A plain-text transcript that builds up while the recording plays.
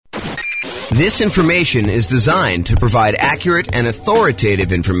This information is designed to provide accurate and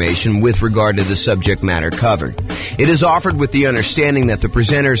authoritative information with regard to the subject matter covered. It is offered with the understanding that the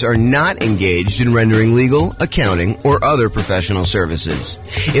presenters are not engaged in rendering legal, accounting, or other professional services.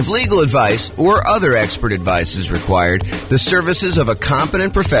 If legal advice or other expert advice is required, the services of a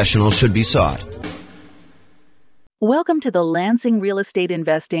competent professional should be sought. Welcome to the Lansing Real Estate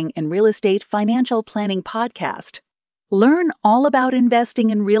Investing and Real Estate Financial Planning Podcast. Learn all about investing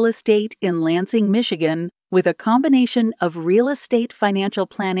in real estate in Lansing, Michigan, with a combination of real estate financial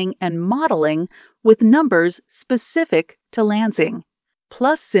planning and modeling with numbers specific to Lansing,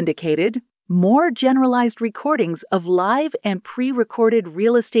 plus syndicated, more generalized recordings of live and pre-recorded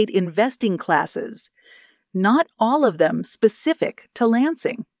real estate investing classes, not all of them specific to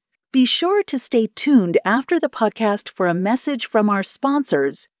Lansing. Be sure to stay tuned after the podcast for a message from our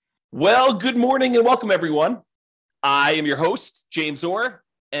sponsors. Well, good morning and welcome, everyone. I am your host, James Orr,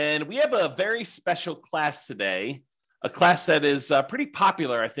 and we have a very special class today, a class that is pretty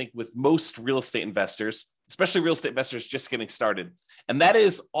popular, I think, with most real estate investors, especially real estate investors just getting started. And that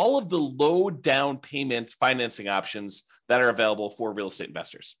is all of the low down payment financing options that are available for real estate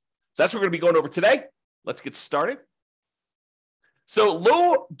investors. So that's what we're going to be going over today. Let's get started. So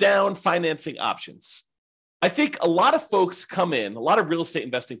low down financing options. I think a lot of folks come in, a lot of real estate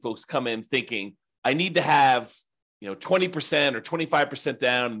investing folks come in thinking, I need to have 20% or 25%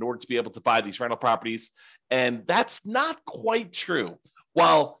 down in order to be able to buy these rental properties. And that's not quite true.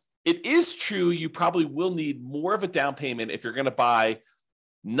 While it is true, you probably will need more of a down payment if you're going to buy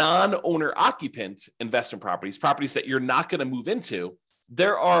non-owner occupant investment properties that you're not going to move into.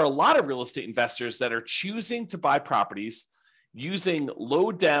 There are a lot of real estate investors that are choosing to buy properties using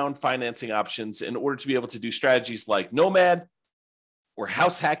low down financing options in order to be able to do strategies like nomad or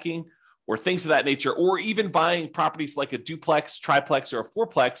house hacking or things of that nature, or even buying properties like a duplex, triplex, or a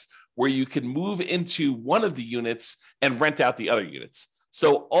fourplex, where you can move into one of the units and rent out the other units.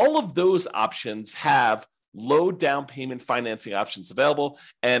 So all of those options have low down payment financing options available.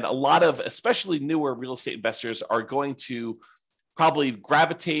 And a lot of, especially newer real estate investors, are going to probably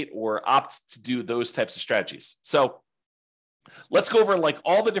gravitate or opt to do those types of strategies. So let's go over like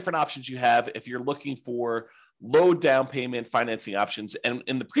all the different options you have if you're looking for low down payment financing options. And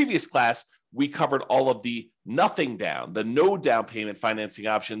in the previous class, we covered all of the nothing down, the no down payment financing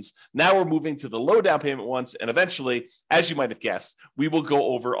options. Now we're moving to the low down payment ones. And eventually, as you might have guessed, we will go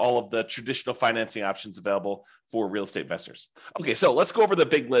over all of the traditional financing options available for real estate investors. Okay, so let's go over the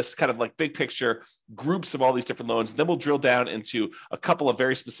big list, kind of like big picture groups of all these different loans. And then we'll drill down into a couple of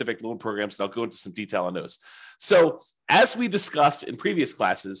very specific loan programs. And I'll go into some detail on those. So as we discussed in previous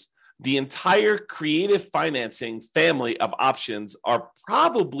classes, the entire creative financing family of options are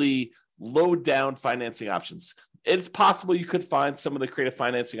probably low down financing options. It's possible you could find some of the creative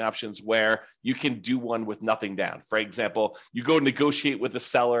financing options where you can do one with nothing down. For example, you go negotiate with a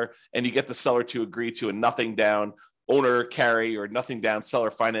seller and you get the seller to agree to a nothing down owner carry or nothing down seller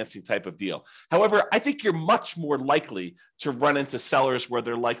financing type of deal. However, I think you're much more likely to run into sellers where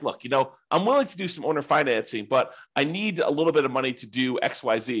they're like, look, I'm willing to do some owner financing, but I need a little bit of money to do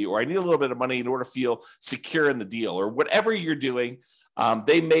XYZ, or I need a little bit of money in order to feel secure in the deal, or whatever you're doing.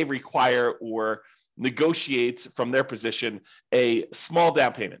 They may require or negotiate from their position a small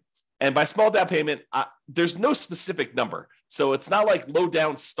down payment. And by small down payment, there's no specific number. So it's not like low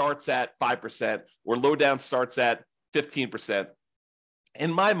down starts at 5% or low down starts at 15%.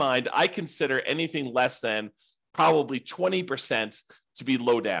 In my mind, I consider anything less than probably 20% to be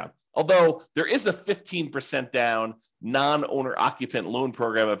low down. Although there is a 15% down non-owner occupant loan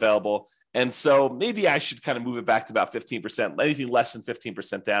program available. And so maybe I should kind of move it back to about 15%. Anything less than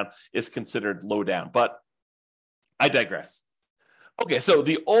 15% down is considered low down, but I digress. Okay, so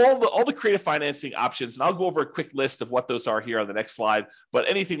all the creative financing options, and I'll go over a quick list of what those are here on the next slide, but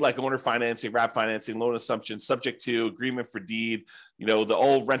anything like owner financing, wrap financing, loan assumption, subject to, agreement for deed, the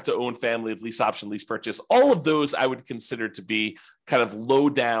old rent-to-own family of lease option, lease purchase, all of those I would consider to be kind of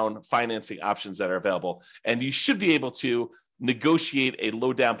low-down financing options that are available. And you should be able to negotiate a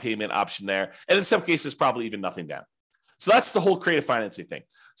low-down payment option there, and in some cases, probably even nothing down. So that's the whole creative financing thing.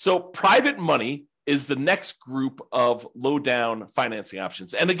 So private money is the next group of low down financing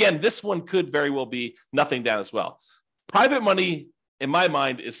options. And again, this one could very well be nothing down as well. Private money, in my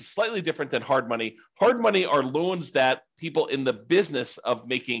mind, is slightly different than hard money. Hard money are loans that people in the business of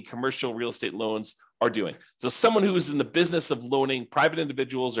making commercial real estate loans are doing. So someone who is in the business of loaning private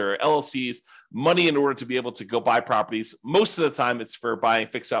individuals or LLCs money in order to be able to go buy properties. Most of the time it's for buying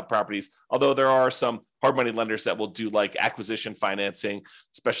fixed out properties, although there are some hard money lenders that will do like acquisition financing,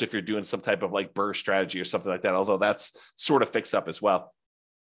 especially if you're doing some type of like BRRRR strategy or something like that, although that's sort of fixed up as well.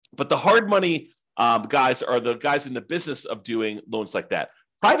 But the hard money guys are the guys in the business of doing loans like that.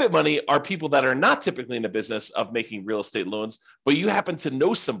 Private money are people that are not typically in the business of making real estate loans, but you happen to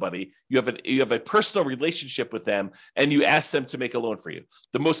know somebody, you have a personal relationship with them, and you ask them to make a loan for you.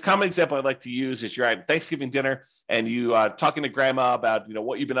 The most common example I like to use is you're at Thanksgiving dinner and you talking to grandma about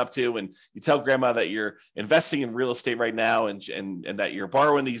what you've been up to, and you tell grandma that you're investing in real estate right now and that you're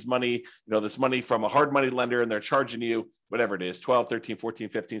borrowing this money from a hard money lender, and they're charging you whatever it is, 12, 13, 14,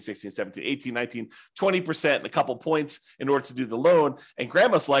 15, 16, 17, 18, 19, 20% and a couple points in order to do the loan. And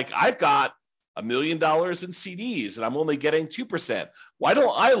grandma's like, I've got $1 million in CDs and I'm only getting 2%. Why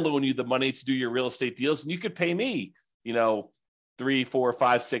don't I loan you the money to do your real estate deals? And you could pay me, 3, 4,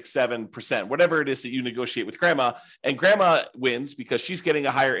 5, 6, 7%, whatever it is that you negotiate with grandma. And grandma wins because she's getting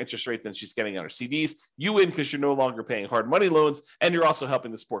a higher interest rate than she's getting on her CDs. You win because you're no longer paying hard money loans and you're also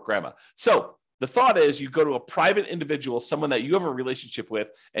helping to support grandma. So the thought is you go to a private individual, someone that you have a relationship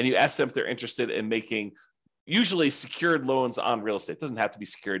with, and you ask them if they're interested in making usually secured loans on real estate. It doesn't have to be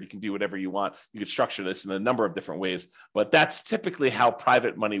secured. You can do whatever you want. You can structure this in a number of different ways, but that's typically how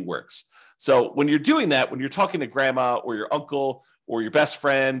private money works. So when you're doing that, when you're talking to grandma or your uncle or your best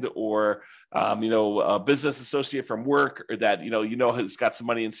friend or a business associate from work, or that has got some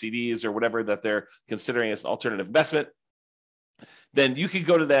money in CDs or whatever that they're considering as an alternative investment, then you can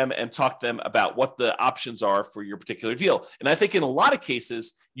go to them and talk to them about what the options are for your particular deal. And I think in a lot of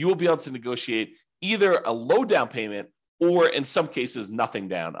cases, you will be able to negotiate either a low down payment or in some cases, nothing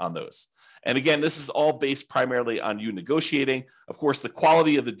down on those. And again, this is all based primarily on you negotiating. Of course, the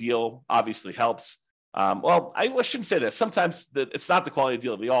quality of the deal obviously helps. I shouldn't say that. Sometimes it's not the quality of the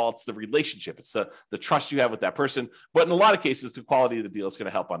deal at all. It's the relationship. It's the trust you have with that person. But in a lot of cases, the quality of the deal is going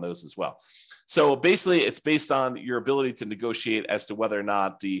to help on those as well. So basically, it's based on your ability to negotiate as to whether or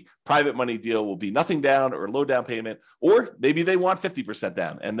not the private money deal will be nothing down or low down payment, or maybe they want 50%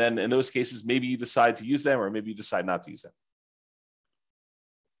 down. And then in those cases, maybe you decide to use them or maybe you decide not to use them.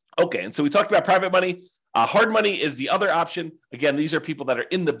 Okay, and so we talked about private money. Hard money is the other option. Again, these are people that are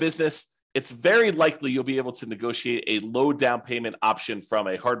in the business. It's very likely you'll be able to negotiate a low down payment option from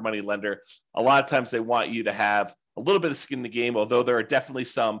a hard money lender. A lot of times they want you to have a little bit of skin in the game, although there are definitely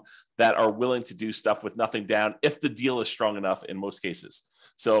some that are willing to do stuff with nothing down if the deal is strong enough in most cases.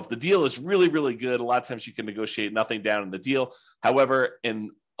 So if the deal is really, really good, a lot of times you can negotiate nothing down in the deal. However,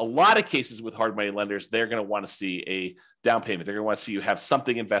 in a lot of cases with hard money lenders, they're going to want to see a down payment. They're going to want to see you have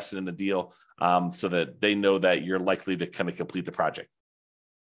something invested in the deal so that they know that you're likely to kind of complete the project.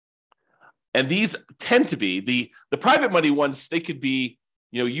 And these tend to be the private money ones. They could be,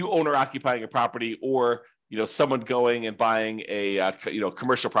 you owner occupying a property, or someone going and buying a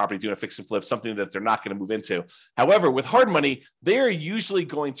commercial property, doing a fix and flip, something that they're not going to move into. However, with hard money, they're usually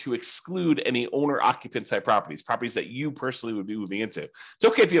going to exclude any owner occupant type properties that you personally would be moving into. It's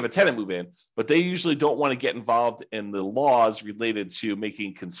okay if you have a tenant move in, but they usually don't want to get involved in the laws related to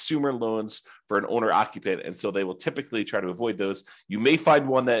making consumer loans for an owner occupant. And so they will typically try to avoid those. You may find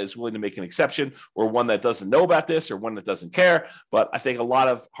one that is willing to make an exception, or one that doesn't know about this, or one that doesn't care. But I think a lot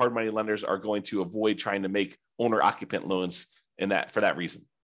of hard money lenders are going to avoid trying to make owner occupant loans for that reason.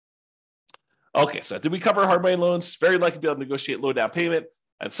 Okay, so did we cover hard money loans? Very likely to be able to negotiate low down payment.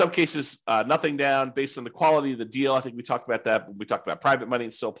 In some cases, nothing down based on the quality of the deal. I think we talked about that when we talked about private money.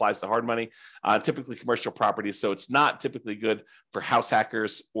 It still applies to hard money, typically commercial properties. So it's not typically good for house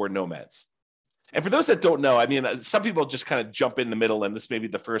hackers or nomads. And for those that don't know, some people just kind of jump in the middle, and this may be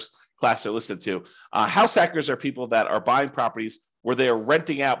the first class they're listening to. House hackers are people that are buying properties where they are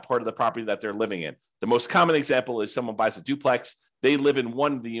renting out part of the property that they're living in. The most common example is someone buys a duplex, they live in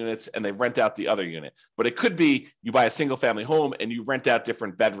one of the units and they rent out the other unit. But it could be you buy a single family home and you rent out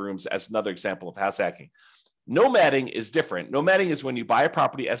different bedrooms as another example of house hacking. Nomading is different. Nomading is when you buy a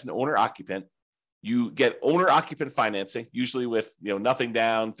property as an owner occupant. You get owner occupant financing, usually with nothing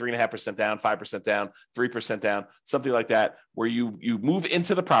down, 3.5% down, 5% down, 3% down, something like that, where you move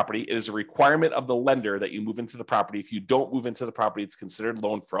into the property. It is a requirement of the lender that you move into the property. If you don't move into the property, it's considered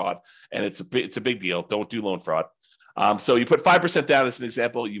loan fraud, and it's a big deal. Don't do loan fraud. So you put 5% down as an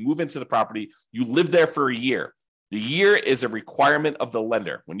example. You move into the property. You live there for a year. The year is a requirement of the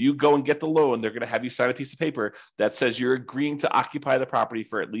lender. When you go and get the loan, they're going to have you sign a piece of paper that says you're agreeing to occupy the property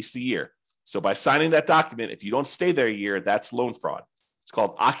for at least a year. So by signing that document, if you don't stay there a year, that's loan fraud. It's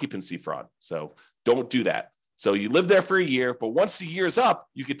called occupancy fraud. So don't do that. So you live there for a year, but once the year is up,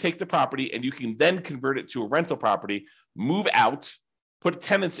 you can take the property and you can then convert it to a rental property, move out, put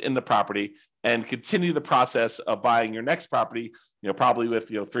tenants in the property, and continue the process of buying your next property, probably with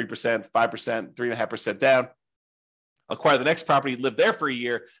 3%, 5%, 3.5% down. Acquire the next property, live there for a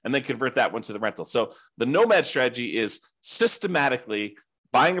year, and then convert that one to the rental. So the nomad strategy is systematically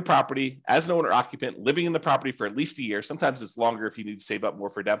buying a property as an owner occupant, living in the property for at least a year. Sometimes it's longer if you need to save up more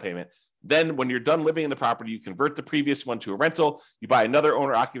for a down payment. Then when you're done living in the property, you convert the previous one to a rental, you buy another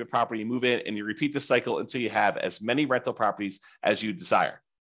owner occupant property, you move in, and you repeat the cycle until you have as many rental properties as you desire.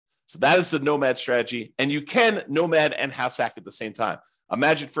 So that is the nomad strategy. And you can nomad and house hack at the same time.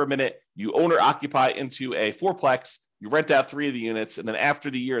 Imagine for a minute, you owner occupy into a fourplex, you rent out 3 of the units, and then after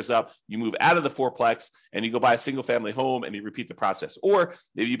the year is up, you move out of the fourplex and you go buy a single family home and you repeat the process. Or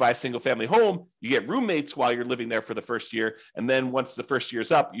maybe you buy a single family home, you get roommates while you're living there for the first year. And then once the first year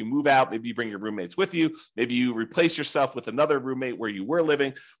is up, you move out, maybe you bring your roommates with you, maybe you replace yourself with another roommate where you were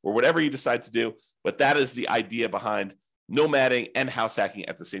living or whatever you decide to do. But that is the idea behind nomading and house hacking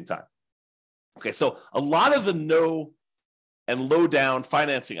at the same time. Okay, so a lot of the no and low down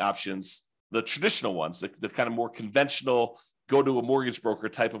financing options, the traditional ones, the kind of more conventional, go to a mortgage broker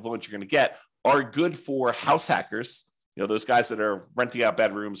type of loans you're going to get, are good for house hackers. You know, those guys that are renting out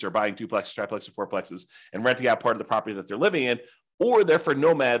bedrooms or buying duplexes, triplexes, or fourplexes and renting out part of the property that they're living in, or they're for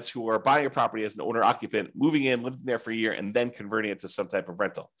nomads who are buying a property as an owner occupant, moving in, living there for a year, and then converting it to some type of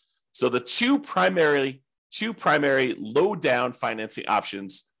rental. So the two primary low down financing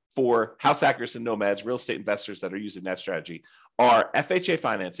options for house hackers and nomads, real estate investors that are using that strategy, are FHA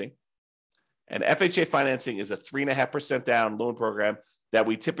financing. And FHA financing is a 3.5% down loan program that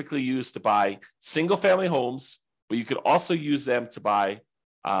we typically use to buy single family homes, but you could also use them to buy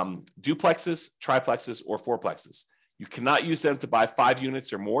duplexes, triplexes, or fourplexes. You cannot use them to buy 5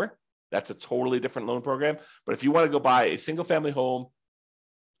 units or more. That's a totally different loan program. But if you want to go buy a single family home,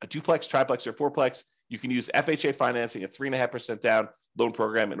 a duplex, triplex, or fourplex, you can use FHA financing, a 3.5% down loan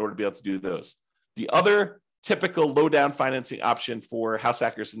program, in order to be able to do those. The other typical low down financing option for house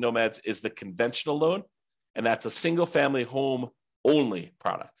hackers and nomads is the conventional loan, and that's a single family home only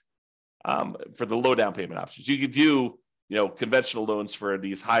product for the low down payment options. You could do, conventional loans for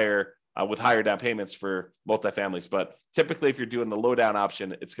these higher with higher down payments for multifamilies, but typically if you're doing the low down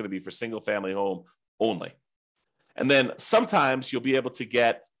option, it's going to be for single family home only. And then sometimes you'll be able to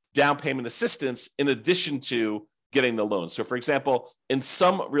get down payment assistance in addition to getting the loan. So for example, in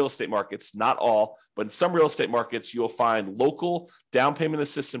some real estate markets, not all, but in some real estate markets, you'll find local down payment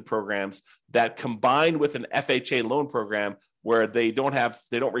assistance programs that combine with an FHA loan program where they don't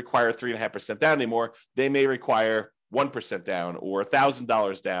require 3.5% down anymore. They may require 1% down or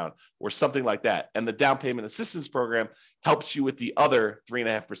 $1,000 down or something like that. And the down payment assistance program helps you with the other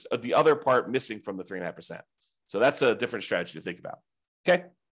 3.5%, the other part missing from the 3.5%. So that's a different strategy to think about. Okay.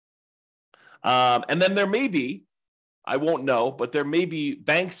 And then there may be, I won't know, but there may be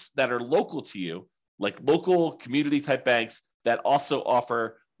banks that are local to you, like local community type banks that also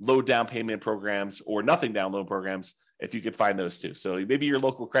offer low down payment programs or nothing down loan programs, if you could find those too. So maybe your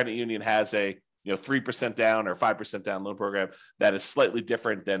local credit union has a 3% down or 5% down loan program that is slightly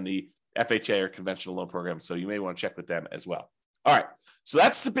different than the FHA or conventional loan program. So you may want to check with them as well. All right. So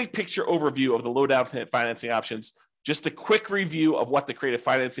that's the big picture overview of the low down financing options. Just a quick review of what the creative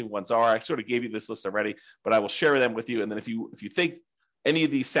financing ones are. I sort of gave you this list already, but I will share them with you. And then if you think any of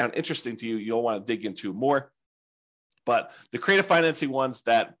these sound interesting to you, you'll want to dig into more. But the creative financing ones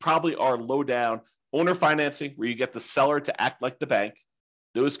that probably are low down: owner financing, where you get the seller to act like the bank.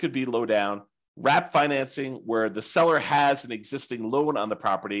 Those could be low down. Wrap financing, where the seller has an existing loan on the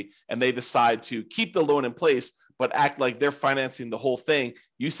property and they decide to keep the loan in place, but act like they're financing the whole thing.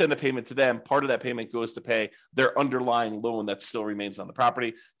 You send a payment to them. Part of that payment goes to pay their underlying loan that still remains on the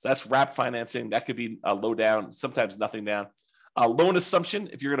property. So that's wrap financing. That could be low down, sometimes nothing down. Loan assumption,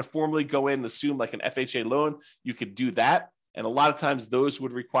 if you're going to formally go in and assume like an FHA loan, you could do that. And a lot of times those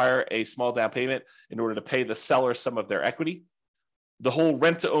would require a small down payment in order to pay the seller some of their equity. The whole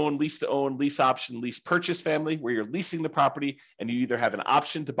rent to own, lease option, lease purchase family, where you're leasing the property and you either have an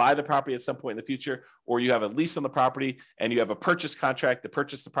option to buy the property at some point in the future, or you have a lease on the property and you have a purchase contract to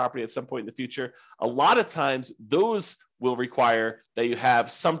purchase the property at some point in the future. A lot of times those will require that you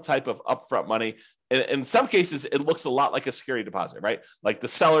have some type of upfront money. And in some cases, it looks a lot like a security deposit, right? Like the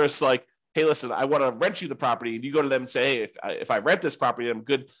seller is like, hey, listen, I want to rent you the property. And you go to them and say, hey, if I rent this property, I'm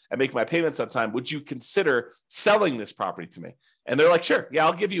good at making my payments on time. Would you consider selling this property to me? And they're like, sure, yeah,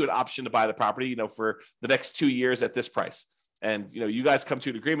 I'll give you an option to buy the property, for the next 2 years at this price. And, you guys come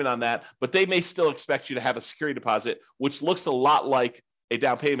to an agreement on that, but they may still expect you to have a security deposit, which looks a lot like a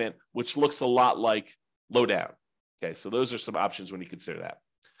down payment, which looks a lot like low down. Okay. So those are some options when you consider that.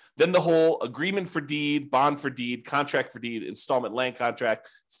 Then the whole agreement for deed, bond for deed, contract for deed, installment land contract,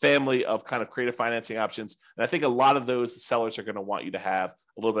 family of kind of creative financing options. And I think a lot of those sellers are going to want you to have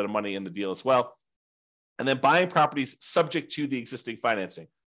a little bit of money in the deal as well. And then buying properties subject to the existing financing,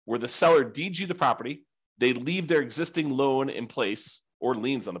 where the seller deeds you the property, they leave their existing loan in place or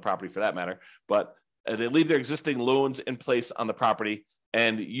liens on the property for that matter, but they leave their existing loans in place on the property,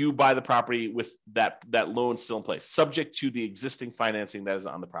 and you buy the property with that loan still in place, subject to the existing financing that is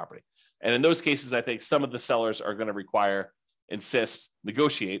on the property. And in those cases, I think some of the sellers are going to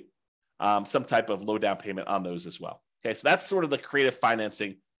negotiate some type of low down payment on those as well. Okay, so that's sort of the creative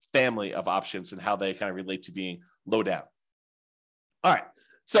financing family of options and how they kind of relate to being low down. All right,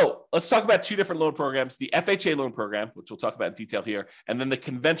 so let's talk about two different loan programs, the FHA loan program, which we'll talk about in detail here, and then the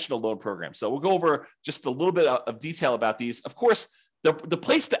conventional loan program. So we'll go over just a little bit of detail about these. Of course, the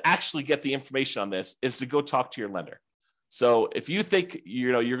place to actually get the information on this is to go talk to your lender. So if you think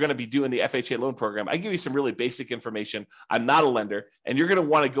you're going to be doing the FHA loan program, I give you some really basic information. I'm not a lender, and you're going to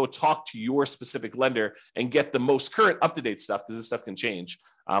want to go talk to your specific lender and get the most current up-to-date stuff, because this stuff can change.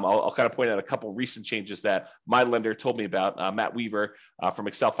 I'll kind of point out a couple of recent changes that my lender told me about. Matt Weaver from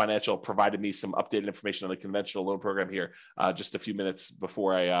Excel Financial provided me some updated information on the conventional loan program here just a few minutes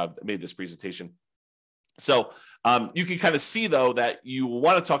before I made this presentation. So you can kind of see, though, that you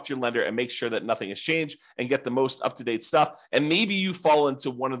want to talk to your lender and make sure that nothing has changed and get the most up-to-date stuff. And maybe you fall into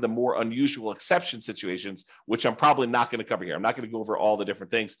one of the more unusual exception situations, which I'm probably not going to cover here. I'm not going to go over all the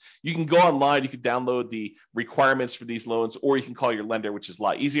different things. You can go online, you can download the requirements for these loans, or you can call your lender, which is a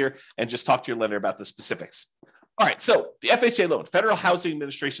lot easier, and just talk to your lender about the specifics. All right, so the FHA loan, Federal Housing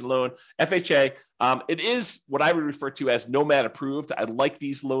Administration loan, FHA, it is what I would refer to as nomad approved. I like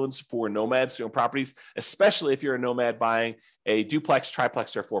these loans for nomads who own properties, especially if you're a nomad buying a duplex,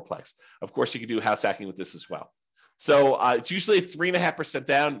 triplex, or fourplex. Of course, you can do house hacking with this as well. So it's usually 3.5%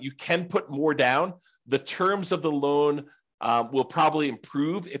 down. You can put more down. The terms of the loan will probably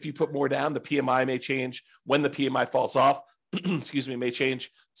improve if you put more down. The PMI may change. When the PMI falls off, may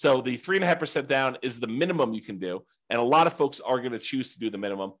change. So the 3.5% down is the minimum you can do. And a lot of folks are going to choose to do the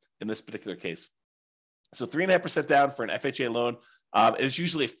minimum in this particular case. So 3.5% down for an FHA loan. It is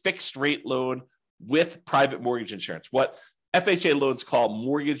usually a fixed rate loan with private mortgage insurance, what FHA loans call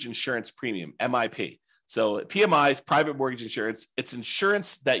mortgage insurance premium, MIP. So PMI is private mortgage insurance. It's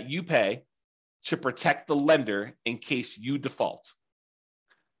insurance that you pay to protect the lender in case you default.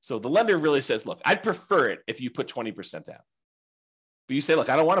 So the lender really says, look, I'd prefer it if you put 20% down. But you say, look,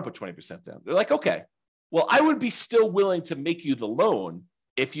 I don't want to put 20% down. They're like, okay, well, I would be still willing to make you the loan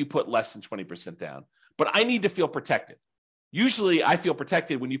if you put less than 20% down, but I need to feel protected. Usually I feel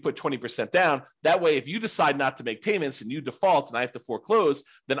protected when you put 20% down. That way, if you decide not to make payments and you default and I have to foreclose,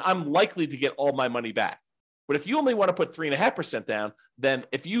 then I'm likely to get all my money back. But if you only want to put 3.5% down, then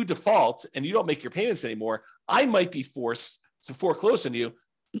if you default and you don't make your payments anymore, I might be forced to foreclose on you,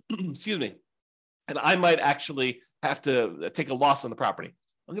 excuse me, and I might actually have to take a loss on the property.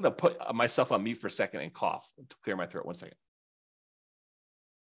 I'm going to put myself on mute for a second and cough to clear my throat. 1 second.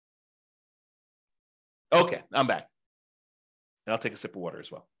 Okay, I'm back. And I'll take a sip of water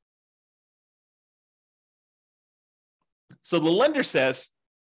as well. So the lender says,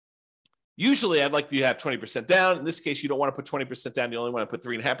 usually I'd like you to have 20% down. In this case, you don't want to put 20% down. You only want to put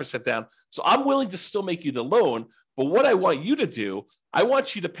 3.5% down. So I'm willing to still make you the loan. But what I want you to do, I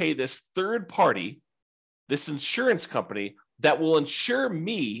want you to pay this third party, this insurance company that will insure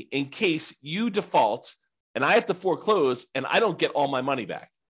me in case you default and I have to foreclose and I don't get all my money back.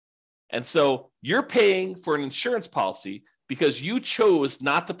 And so you're paying for an insurance policy because you chose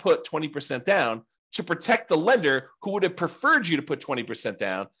not to put 20% down to protect the lender who would have preferred you to put 20%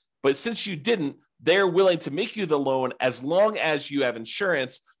 down. But since you didn't, they're willing to make you the loan as long as you have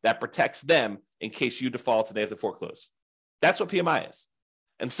insurance that protects them in case you default and they have to foreclose. That's what PMI is.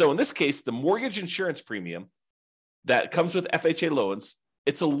 And so in this case, the mortgage insurance premium that comes with FHA loans,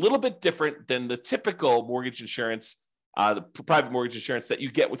 it's a little bit different than the typical mortgage insurance, the private mortgage insurance that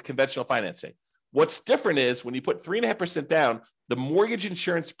you get with conventional financing. What's different is when you put 3.5% down, the mortgage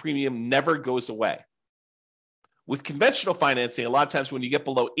insurance premium never goes away. With conventional financing, a lot of times when you get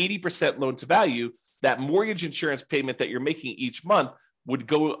below 80% loan to value, that mortgage insurance payment that you're making each month would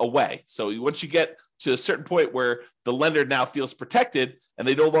go away. So once you get to a certain point where the lender now feels protected and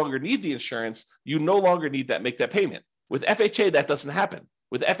they no longer need the insurance, you no longer need that, make that payment. With FHA, that doesn't happen.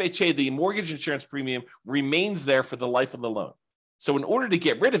 With FHA, the mortgage insurance premium remains there for the life of the loan. So in order to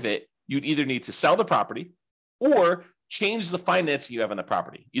get rid of it, you'd either need to sell the property or change the financing you have on the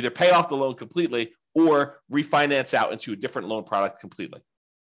property, either pay off the loan completely or refinance out into a different loan product completely.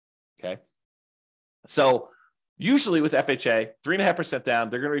 Okay. So usually with FHA, 3.5% down,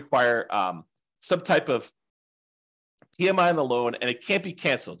 they're going to require some type of PMI on the loan, and it can't be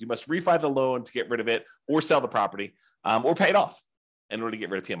canceled. You must refi the loan to get rid of it or sell the property or pay it off in order to get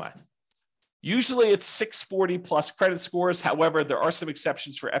rid of PMI. Usually it's 640 plus credit scores. However, there are some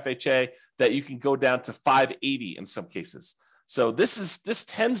exceptions for FHA that you can go down to 580 in some cases. So this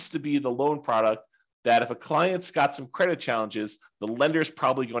tends to be the loan product that if a client's got some credit challenges, the lender is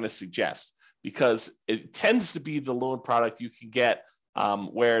probably going to suggest, because it tends to be the loan product you can get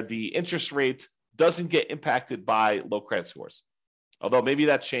where the interest rate doesn't get impacted by low credit scores. Although maybe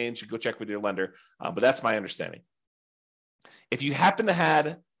that's changed, you go check with your lender, but that's my understanding. If you happen to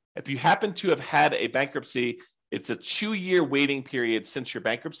have had a bankruptcy, it's a 2-year waiting period since your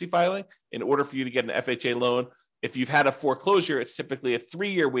bankruptcy filing in order for you to get an FHA loan. If you've had a foreclosure, it's typically a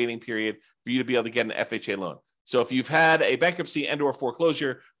 3-year waiting period for you to be able to get an FHA loan. So if you've had a bankruptcy and or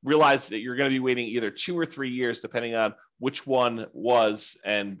foreclosure, realize that you're going to be waiting either 2 or 3 years, depending on which one was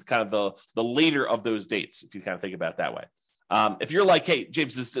and kind of the later of those dates, if you kind of think about it that way. If you're like, hey,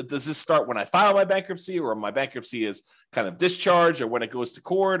 James, does this start when I file my bankruptcy, or my bankruptcy is kind of discharged, or when it goes to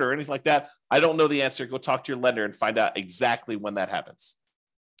court or anything like that? I don't know the answer. Go talk to your lender and find out exactly when that happens.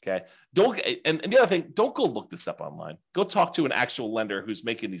 Okay. And the other thing, don't go look this up online. Go talk to an actual lender who's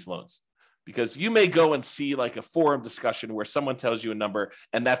making these loans, because you may go and see like a forum discussion where someone tells you a number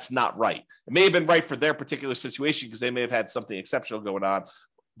and that's not right. It may have been right for their particular situation because they may have had something exceptional going on.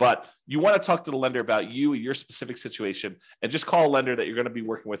 But you want to talk to the lender about you, your specific situation, and just call a lender that you're going to be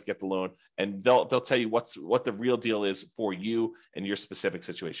working with to get the loan, and they'll tell you what the real deal is for you and your specific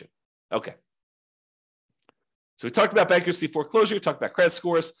situation. Okay. So we talked about bankruptcy, foreclosure, we talked about credit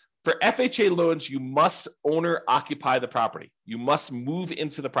scores. For FHA loans, you must owner occupy the property. You must move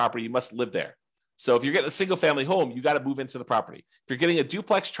into the property. You must live there. So if you're getting a single family home, you got to move into the property. If you're getting a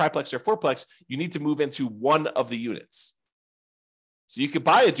duplex, triplex, or fourplex, you need to move into one of the units. So you could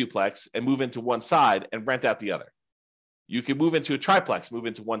buy a duplex and move into one side and rent out the other. You can move into a triplex, move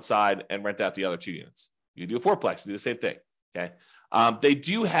into one side and rent out the other 2 units. You can do a fourplex, do the same thing. Okay. They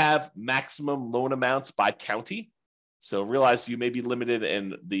do have maximum loan amounts by county. So realize you may be limited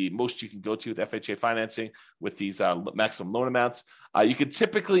in the most you can go to with FHA financing with these maximum loan amounts. You can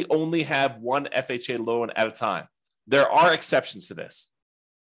typically only have one FHA loan at a time. There are exceptions to this.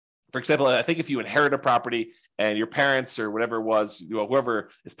 For example, I think if you inherit a property and your parents or whatever it was, whoever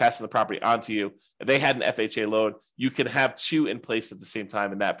is passing the property on to you, they had an FHA loan, you can have 2 in place at the same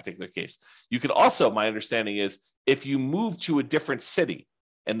time in that particular case. You could also, my understanding is, if you move to a different city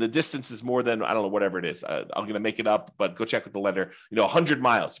and the distance is more than, I don't know, whatever it is, I'm going to make it up, but go check with the lender, 100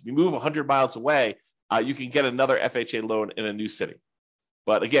 miles. If you move 100 miles away, you can get another FHA loan in a new city.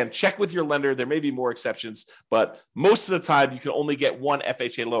 But again, check with your lender. There may be more exceptions, but most of the time you can only get one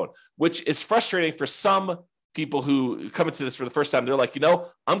FHA loan, which is frustrating for some people who come into this for the first time. They're like,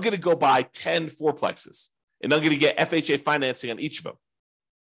 I'm going to go buy 10 fourplexes and I'm going to get FHA financing on each of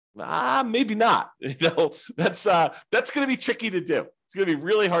them. Maybe not. That's going to be tricky to do. It's going to be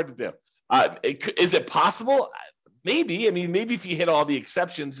really hard to do. Is it possible? Maybe. Maybe if you hit all the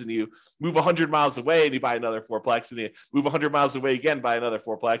exceptions and you move 100 miles away and you buy another fourplex, and you move 100 miles away again, buy another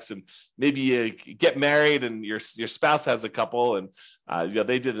fourplex, and maybe you get married and your spouse has a couple and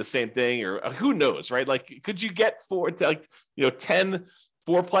they did the same thing, or who knows, right? Like, could you get 10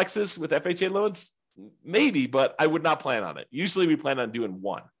 fourplexes with FHA loans? Maybe, but I would not plan on it. Usually we plan on doing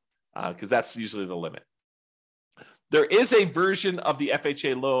one because that's usually the limit. There is a version of the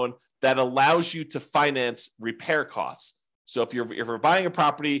FHA loan that allows you to finance repair costs. So if you're buying a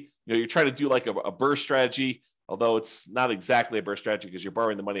property, you're trying to do like a BRRRR strategy, although it's not exactly a BRRRR strategy because you're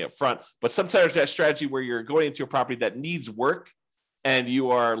borrowing the money up front, but sometimes that strategy where you're going into a property that needs work and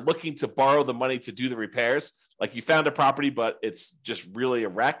you are looking to borrow the money to do the repairs, like you found a property, but it's just really a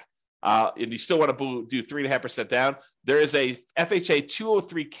wreck. And you still want to do 3.5% down. There is a FHA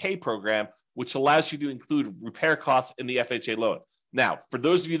 203K program, which allows you to include repair costs in the FHA loan. Now, for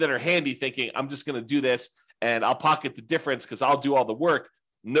those of you that are handy thinking, I'm just going to do this and I'll pocket the difference because I'll do all the work.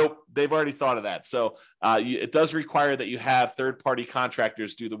 Nope, they've already thought of that. So it does require that you have third-party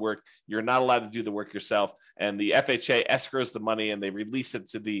contractors do the work. You're not allowed to do the work yourself. And the FHA escrows the money and they release it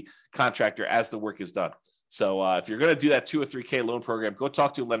to the contractor as the work is done. So if you're going to do that 203K loan program, go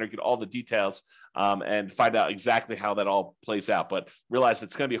talk to a lender, get all the details, and find out exactly how that all plays out. But realize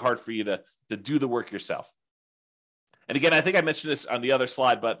it's going to be hard for you to do the work yourself. And again, I think I mentioned this on the other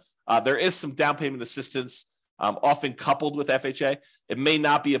slide, but there is some down payment assistance often coupled with FHA. It may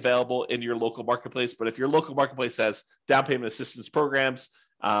not be available in your local marketplace, but if your local marketplace has down payment assistance programs,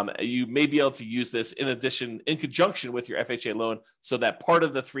 you may be able to use this in conjunction with your FHA loan so that part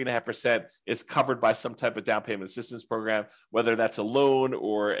of the 3.5% is covered by some type of down payment assistance program, whether that's a loan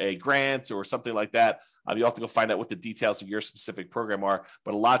or a grant or something like that. You have to go find out what the details of your specific program are,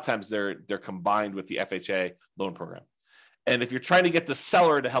 but a lot of times they're combined with the FHA loan program. And if you're trying to get the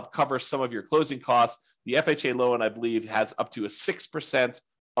seller to help cover some of your closing costs, the FHA loan, I believe, has up to a 6%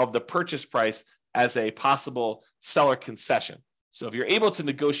 of the purchase price as a possible seller concession. So if you're able to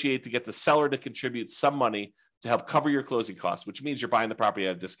negotiate to get the seller to contribute some money to help cover your closing costs, which means you're buying the property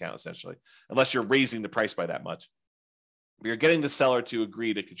at a discount, essentially, unless you're raising the price by that much. You're getting the seller to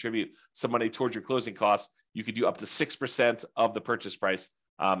agree to contribute some money towards your closing costs. You could do up to 6% of the purchase price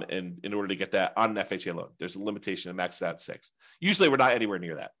in order to get that on an FHA loan. There's a limitation to max out at 6. Usually we're not anywhere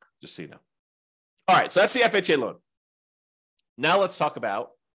near that, just so you know. All right, so that's the FHA loan. Now let's talk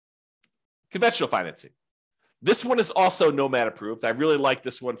about conventional financing. This one is also Nomad approved. I really like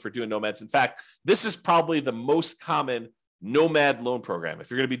this one for doing Nomads. In fact, this is probably the most common Nomad loan program. If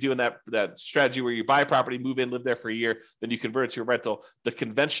you're going to be doing that strategy where you buy a property, move in, live there for a year, then you convert it to a rental, the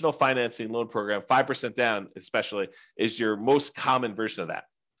conventional financing loan program, 5% down especially, is your most common version of that.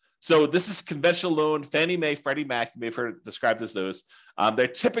 So this is conventional loan, Fannie Mae, Freddie Mac, you may have heard it described as those. They're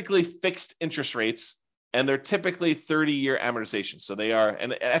typically fixed interest rates, and they're typically 30-year amortization. So they are,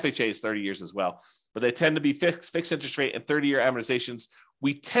 and FHA is 30 years as well, but they tend to be fixed interest rate and 30-year amortizations.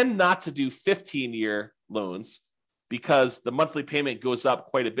 We tend not to do 15-year loans because the monthly payment goes up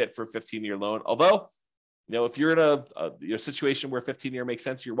quite a bit for a 15-year loan. Although, if you're in a situation where 15-year makes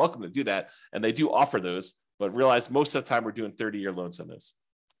sense, you're welcome to do that. And they do offer those, but realize most of the time we're doing 30-year loans on those.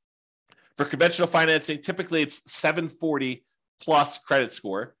 For conventional financing, typically it's 740 plus credit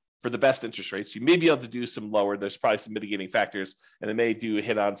score for the best interest rates. You may be able to do some lower. There's probably some mitigating factors, and they may do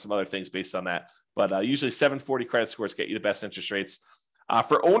hit on some other things based on that. But usually 740 credit scores get you the best interest rates.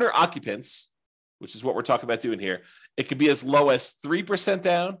 For owner occupants, which is what we're talking about doing here, it could be as low as 3%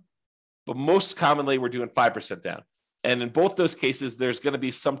 down, but most commonly we're doing 5% down. And in both those cases, there's going to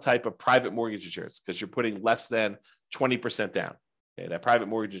be some type of private mortgage insurance because you're putting less than 20% down. Okay, that private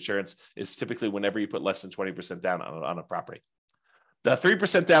mortgage insurance is typically whenever you put less than 20% down on a property. The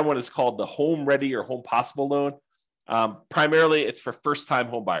 3% down one is called the Home Ready or Home Possible loan. Primarily, it's for first-time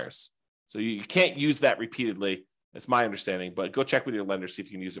home buyers. So you can't use that repeatedly. That's my understanding, but go check with your lender, see if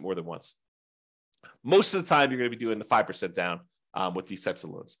you can use it more than once. Most of the time, you're going to be doing the 5% down with these types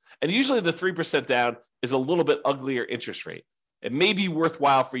of loans. And usually the 3% down is a little bit uglier interest rate. It may be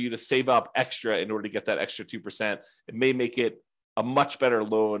worthwhile for you to save up extra in order to get that extra 2%. It may make it a much better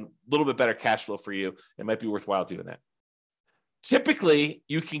loan, a little bit better cash flow for you. It might be worthwhile doing that. Typically,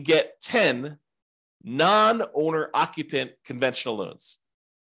 you can get 10 non-owner occupant conventional loans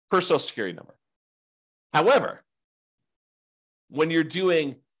per Social Security number. However, when you're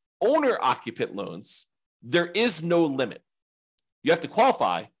doing owner occupant loans, there is no limit. You have to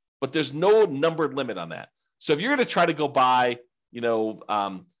qualify, but there's no numbered limit on that. So if you're going to try to go buy,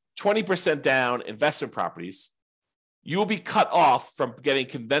 20% down investment properties, you will be cut off from getting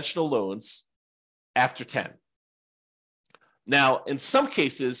conventional loans after 10. Now, in some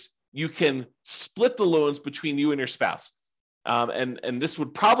cases, you can split the loans between you and your spouse. And this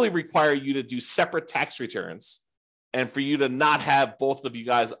would probably require you to do separate tax returns and for you to not have both of you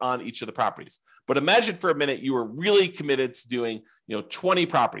guys on each of the properties. But imagine for a minute you were really committed to doing 20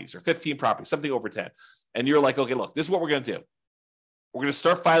 properties or 15 properties, something over 10. And you're like, okay, look, this is what we're going to do. We're going to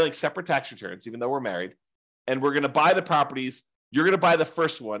start filing separate tax returns, even though we're married. And we're going to buy the properties. You're going to buy the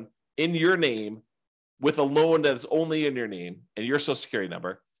first one in your name with a loan that is only in your name and your Social Security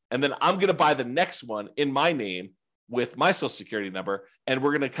number. And then I'm going to buy the next one in my name with my Social Security number. And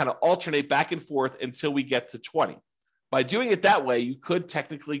we're going to kind of alternate back and forth until we get to 20. By doing it that way, you could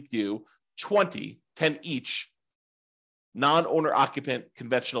technically do 10 each non-owner occupant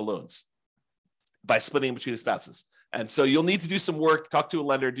conventional loans by splitting between the spouses. And so you'll need to do some work, talk to a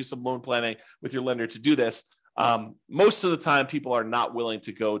lender, do some loan planning with your lender to do this. Most of the time, people are not willing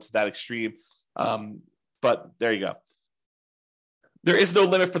to go to that extreme. But there you go. There is no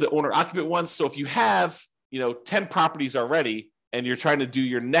limit for the owner occupant ones. So if you have, 10 properties already and you're trying to do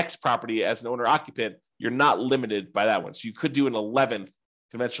your next property as an owner occupant, you're not limited by that one. So you could do an 11th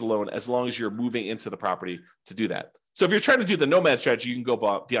conventional loan as long as you're moving into the property to do that. So if you're trying to do the Nomad strategy, you can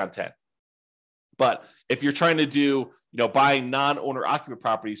go beyond 10. But if you're trying to do, buying non-owner occupant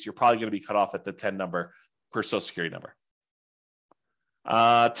properties, you're probably going to be cut off at the 10 number per Social Security number.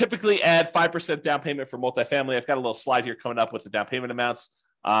 Typically add 5% down payment for multifamily. I've got a little slide here coming up with the down payment amounts.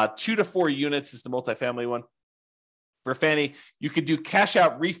 2 to 4 units is the multifamily one. For Fannie, you could do cash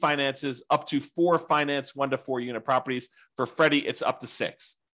out refinances up to 4 finance 1 to 4 unit properties. For Freddie, it's up to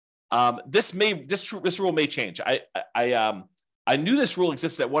 6. This rule may change. I knew this rule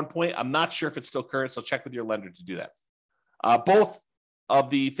existed at one point. I'm not sure if it's still current, so check with your lender to do that. Both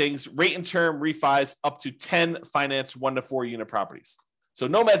of the things, rate and term refis up to 10 finance 1 to 4 unit properties. So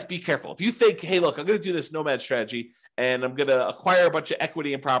Nomads, be careful. If you think, hey, look, I'm going to do this Nomad strategy and I'm going to acquire a bunch of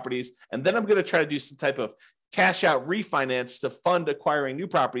equity in properties, and then I'm going to try to do some type of cash out refinance to fund acquiring new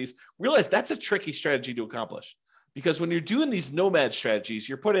properties, realize that's a tricky strategy to accomplish. Because when you're doing these nomad strategies,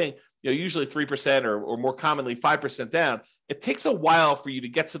 you're putting, usually 3% or more commonly 5% down. It takes a while for you to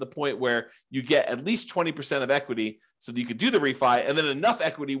get to the point where you get at least 20% of equity so that you could do the refi, and then enough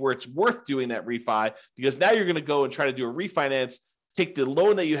equity where it's worth doing that refi, because now you're going to go and try to do a refinance, take the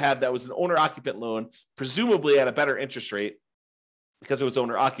loan that you have that was an owner-occupant loan, presumably at a better interest rate because it was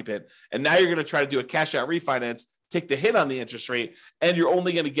owner-occupant, and now you're going to try to do a cash-out refinance, take the hit on the interest rate, and you're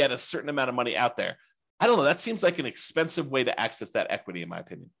only going to get a certain amount of money out there. I don't know. That seems like an expensive way to access that equity, in my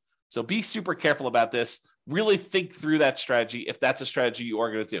opinion. So be super careful about this. Really think through that strategy if that's a strategy you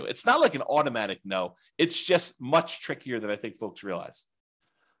are going to do. It's not like an automatic no. It's just much trickier than I think folks realize.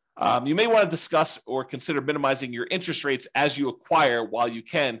 You may want to discuss or consider minimizing your interest rates as you acquire while you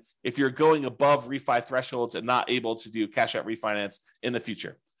can if you're going above refi thresholds and not able to do cash out refinance in the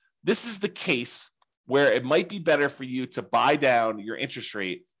future. This is the case where it might be better for you to buy down your interest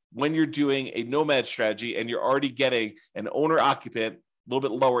rate when you're doing a nomad strategy and you're already getting an owner-occupant, a little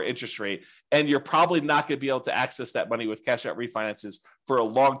bit lower interest rate, and you're probably not going to be able to access that money with cash-out refinances for a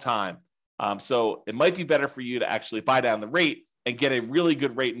long time. So it might be better for you to actually buy down the rate and get a really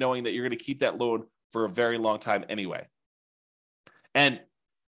good rate knowing that you're going to keep that loan for a very long time anyway. And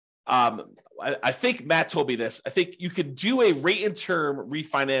I think Matt told me this. I think you could do a rate and term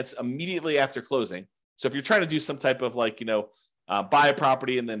refinance immediately after closing. So if you're trying to do some type of buy a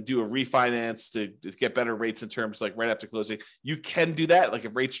property and then do a refinance to get better rates in terms right after closing, you can do that. Like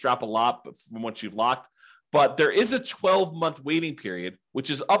if rates drop a lot from what you've locked, but there is a 12-month waiting period,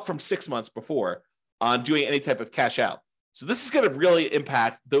 which is up from 6 months before on doing any type of cash out. So this is going to really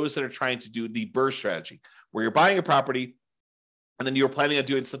impact those that are trying to do the BRRRR strategy, where you're buying a property and then you're planning on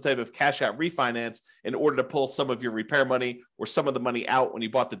doing some type of cash out refinance in order to pull some of your repair money or some of the money out when you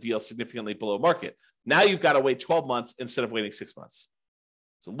bought the deal significantly below market. Now you've got to wait 12 months instead of waiting 6 months.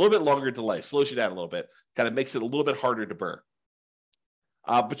 So a little bit longer delay, slows you down a little bit, kind of makes it a little bit harder to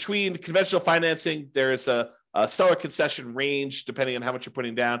BRRRR. Between conventional financing, there's a seller concession range, depending on how much you're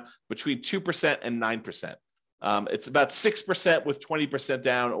putting down, between 2% and 9%. It's about 6% with 20%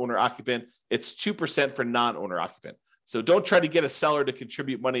 down owner occupant. It's 2% for non-owner occupant. So don't try to get a seller to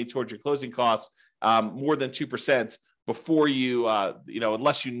contribute money towards your closing costs more than 2% before you,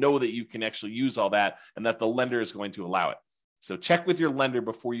 unless you know that you can actually use all that and that the lender is going to allow it. So check with your lender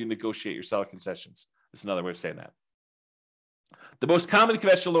before you negotiate your seller concessions. That's another way of saying that. The most common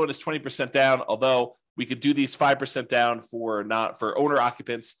conventional loan is 20% down, although we could do these 5% down for owner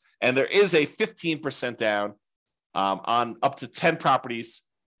occupants. And there is a 15% down on up to 10 properties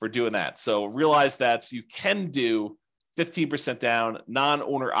for doing that. So realize that you can do 15% down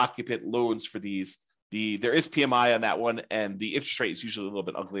non-owner occupant loans for these. There is PMI on that one, and the interest rate is usually a little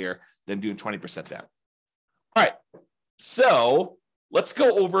bit uglier than doing 20% down. All right, so let's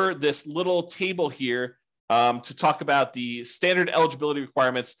go over this little table here to talk about the standard eligibility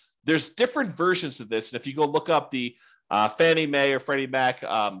requirements. There's different versions of this, and if you go look up the Fannie Mae or Freddie Mac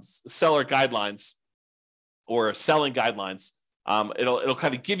seller guidelines or selling guidelines, it'll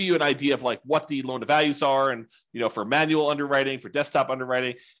kind of give you an idea of what the loan to values are, and for manual underwriting, for desktop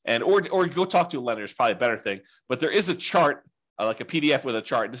underwriting, and or go talk to a lender is probably a better thing. But there is a chart, like a PDF with a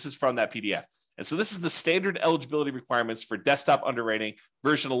chart. This is from that PDF, and so this is the standard eligibility requirements for desktop underwriting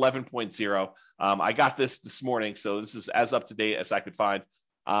version 11.0. I got this morning, so this is as up to date as I could find,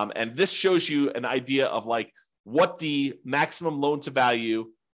 and this shows you an idea of what the maximum loan to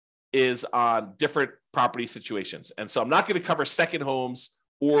value is on different property situations. And so I'm not going to cover second homes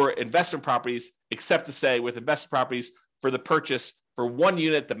or investment properties, except to say with investment properties, for the purchase for one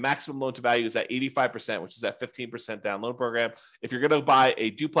unit, the maximum loan to value is at 85%, which is that 15% down loan program. If you're going to buy a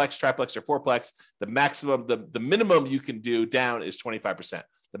duplex, triplex, or fourplex, the minimum you can do down is 25%.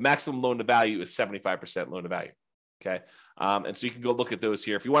 The maximum loan to value is 75% loan to value. Okay. And so you can go look at those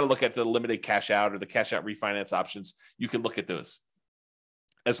here. If you want to look at the limited cash out or the cash out refinance options, you can look at those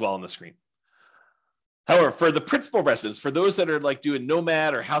as well on the screen. However, for the principal residents, for those that are doing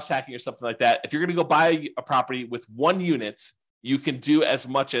nomad or house hacking or something like that, if you're going to go buy a property with one unit, you can do as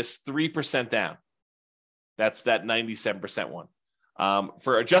much as 3% down. That's that 97% one.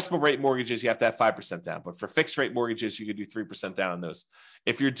 For adjustable rate mortgages, you have to have 5% down. But for fixed rate mortgages, you could do 3% down on those.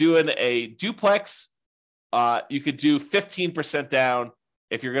 If you're doing a duplex, you could do 15% down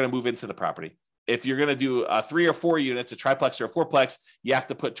if you're going to move into the property. If you're going to do 3 or 4 units, a triplex or a fourplex, you have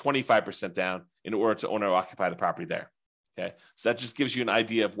to put 25% down in order to owner occupy the property there. Okay. So that just gives you an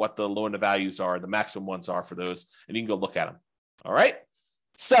idea of what the loan to values are, the maximum ones are for those, and you can go look at them. All right.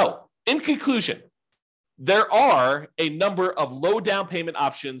 So in conclusion, there are a number of low down payment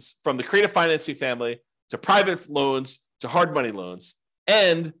options from the creative financing family to private loans, to hard money loans.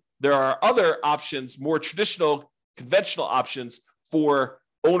 And there are other options, more traditional, conventional options for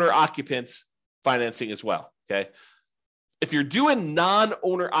owner-occupant financing as well, okay? If you're doing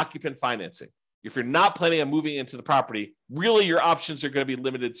non-owner occupant financing, if you're not planning on moving into the property, really your options are going to be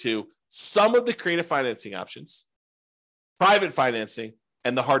limited to some of the creative financing options, private financing,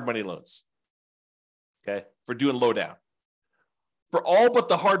 and the hard money loans, okay, for doing low down. For all but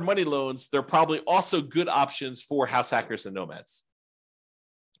the hard money loans, there are probably also good options for house hackers and nomads.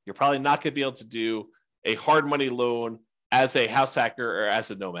 You're probably not going to be able to do a hard money loan as a house hacker or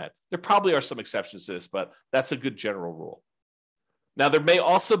as a nomad. There probably are some exceptions to this, but that's a good general rule. Now, there may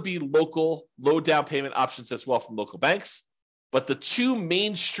also be local low down payment options as well from local banks, but the two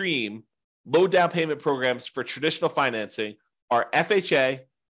mainstream low down payment programs for traditional financing are FHA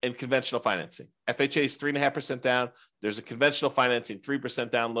and conventional financing. FHA is 3.5% down. There's a conventional financing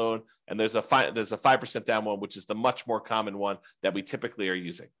 3% down loan, and there's a 5% down one, which is the much more common one that we typically are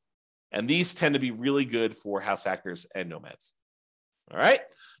using. And these tend to be really good for house hackers and nomads. All right,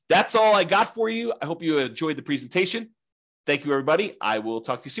 that's all I got for you. I hope you enjoyed the presentation. Thank you, everybody. I will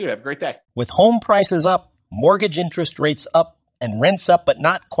talk to you soon. Have a great day. With home prices up, mortgage interest rates up, and rents up but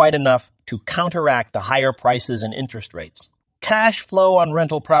not quite enough to counteract the higher prices and interest rates, cash flow on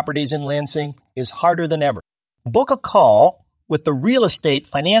rental properties in Lansing is harder than ever. Book a call with the Real Estate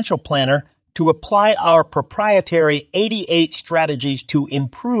Financial Planner to apply our proprietary 88 strategies to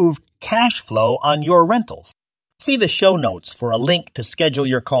improve cash flow on your rentals. See the show notes for a link to schedule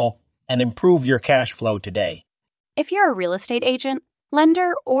your call and improve your cash flow today. If you're a real estate agent,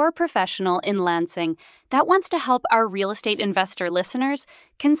 lender, or professional in Lansing that wants to help our real estate investor listeners,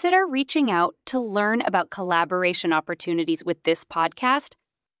 consider reaching out to learn about collaboration opportunities with this podcast.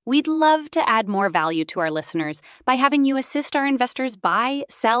 We'd love to add more value to our listeners by having you assist our investors buy,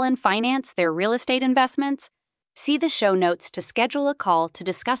 sell, and finance their real estate investments. See the show notes to schedule a call to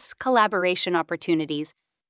discuss collaboration opportunities